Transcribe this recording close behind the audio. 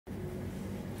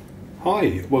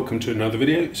Hi, welcome to another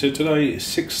video. So today is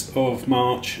 6th of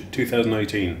March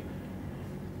 2018.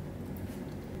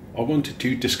 I wanted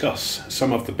to discuss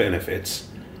some of the benefits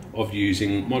of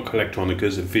using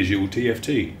MikroElektronika's visual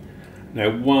TFT. Now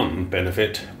one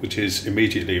benefit, which is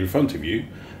immediately in front of you,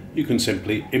 you can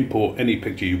simply import any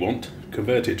picture you want,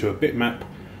 convert it to a bitmap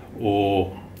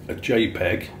or a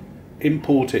JPEG,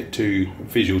 import it to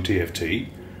visual TFT,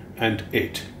 and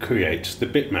it creates the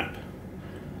bitmap.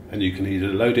 And you can either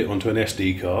load it onto an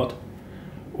SD card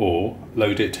or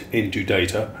load it into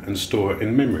data and store it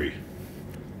in memory.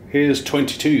 Here's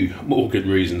 22 more good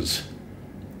reasons.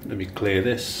 Let me clear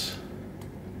this.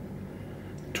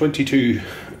 22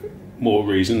 more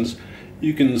reasons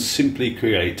you can simply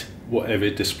create whatever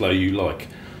display you like.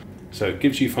 So it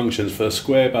gives you functions for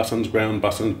square buttons, round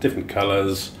buttons, different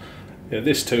colours.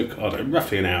 This took, I don't know,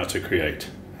 roughly an hour to create.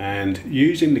 And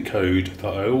using the code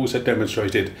that I also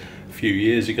demonstrated a few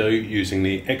years ago using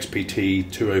the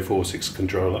XPT2046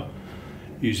 controller,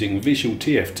 using Visual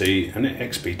TFT and the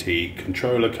XPT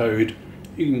controller code,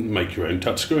 you can make your own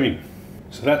touchscreen.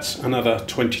 So that's another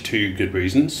 22 good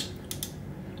reasons.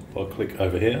 If I click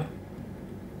over here,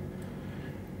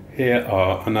 here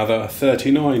are another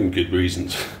 39 good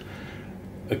reasons.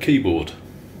 A keyboard.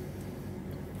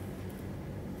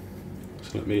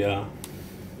 So let me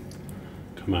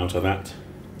come out of that,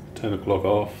 turn the clock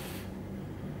off.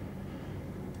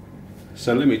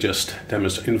 So let me just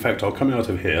demonstrate. In fact, I'll come out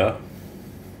of here.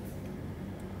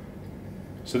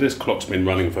 So this clock's been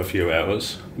running for a few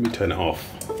hours. Let me turn it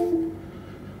off. And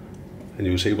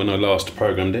you'll see when I last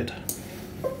programmed it.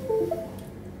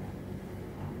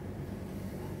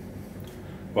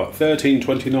 Right,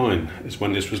 13:29 is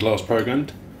when this was last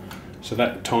programmed. So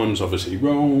that time's obviously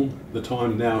wrong. The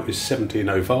time now is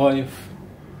 17:05.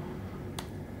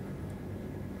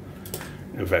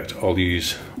 In fact, I'll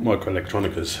use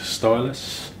MikroElektronika's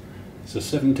stylus. So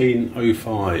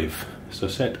 17:05. So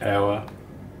set hour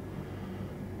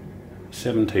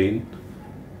 17,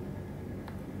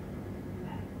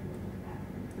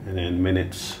 and then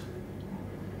minutes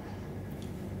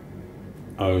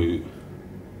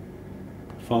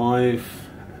 05.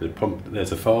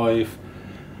 There's a 5.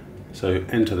 So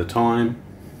enter the time.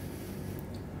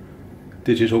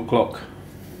 Digital clock.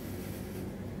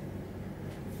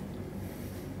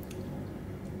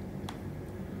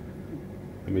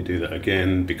 Let me do that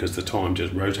again because the time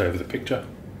just wrote over the picture.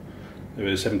 There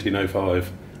is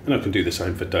 17:05, and I can do the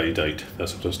same for day, date, that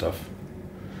sort of stuff.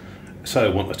 So I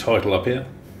want the title up here.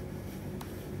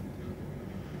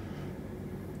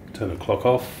 Turn the clock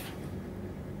off.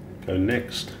 Go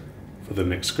next for the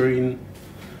next screen.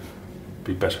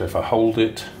 Be better if I hold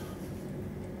it.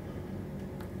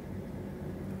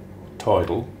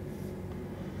 Title.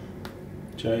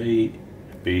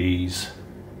 JB's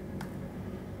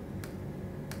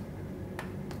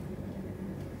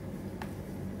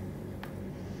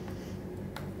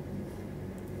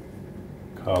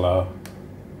color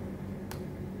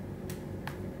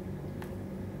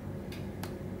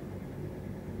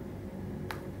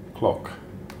clock.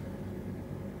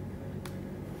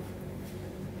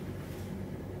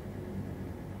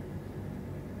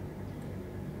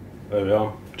 There we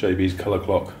are, JB's color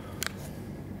clock.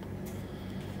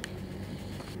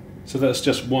 So that's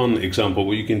just one example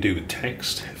what you can do with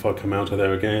text. If I come out of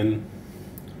there again,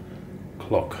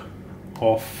 clock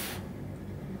off.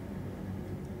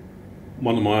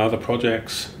 One of my other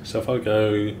projects, so if I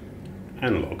go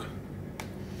analog,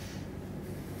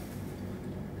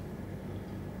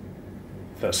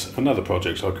 that's another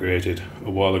project I created a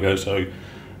while ago. So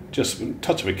just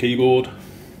touch of a keyboard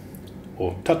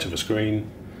or touch of a screen,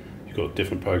 you've got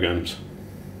different programs.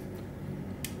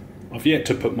 I've yet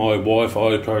to put my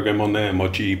Wi-Fi program on there, my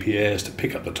GPS to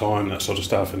pick up the time, that sort of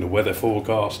stuff, and the weather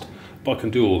forecast, but I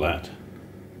can do all that.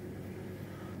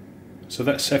 So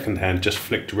that second hand just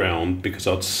flicked around because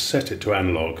I'd set it to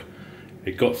analog.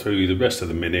 It got through the rest of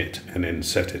the minute and then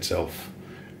set itself.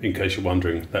 In case you're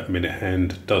wondering, that minute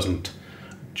hand doesn't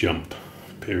jump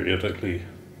periodically.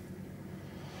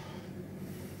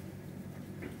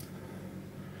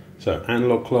 So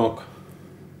analog clock.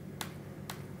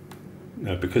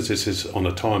 Now because this is on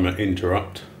a timer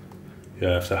interrupt, you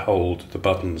have to hold the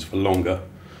buttons for longer.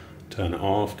 Turn it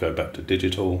off, go back to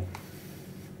digital.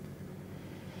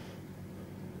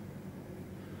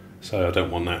 So I don't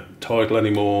want that title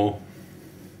anymore.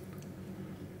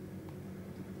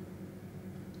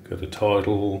 Go to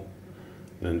title,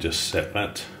 then just set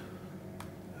that.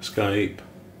 Escape.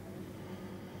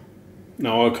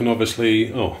 Now I can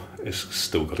obviously, oh, it's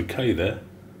still got a K there.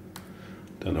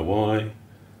 Don't know why.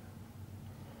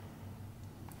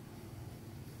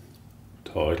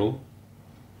 Title.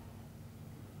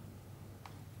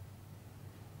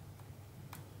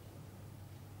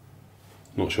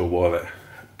 Not sure why that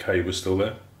K was still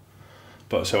there.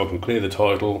 But so I can clear the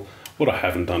title. What I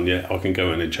haven't done yet, I can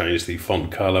go in and change the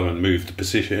font colour and move the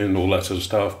position, all that sort of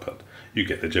stuff, but you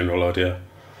get the general idea.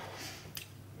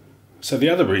 So the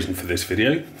other reason for this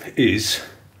video is,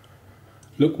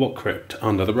 look what crept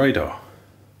under the radar.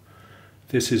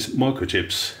 This is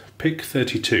Microchip's PIC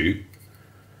 32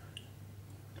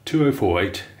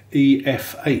 2048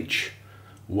 EFH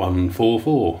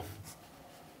 144.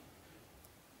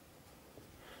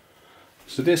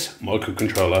 So this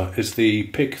microcontroller is the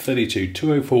PIC 32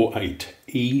 2048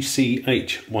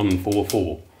 ECH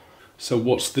 144. So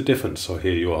what's the difference, I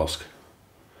hear you ask?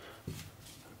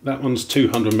 That one's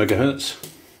 200 megahertz.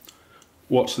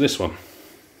 What's this one?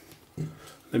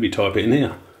 Let me type it in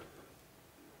here.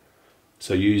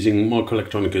 So using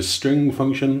MikroElektronika's string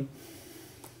function,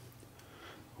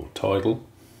 or title,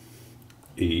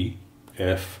 E,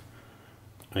 F,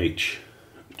 H,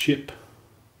 chip.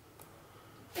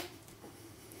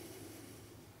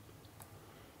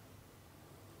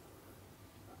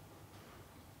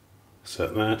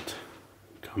 Set that,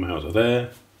 come out of there.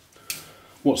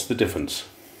 What's the difference?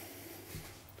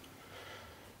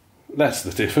 That's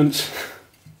the difference.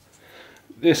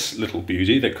 This little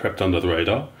beauty that crept under the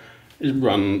radar is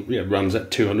runs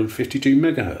at 252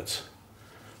 megahertz.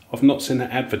 I've not seen it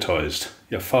advertised.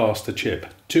 Your faster chip,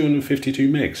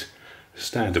 252 megs.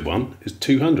 Standard one is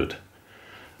 200.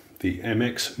 The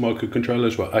MX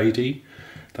microcontrollers were 80,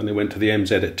 then they went to the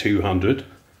MZ at 200,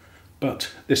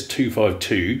 but this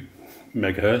 252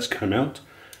 megahertz came out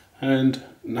and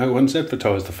no one's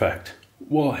advertised the fact.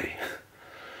 Why?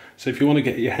 So if you want to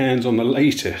get your hands on the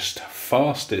latest,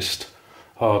 fastest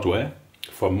hardware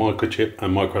from Microchip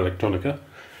and MikroElektronika,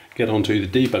 get onto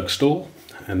the Debug store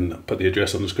and put the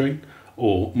address on the screen,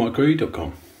 or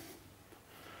microe.com.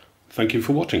 Thank you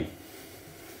for watching.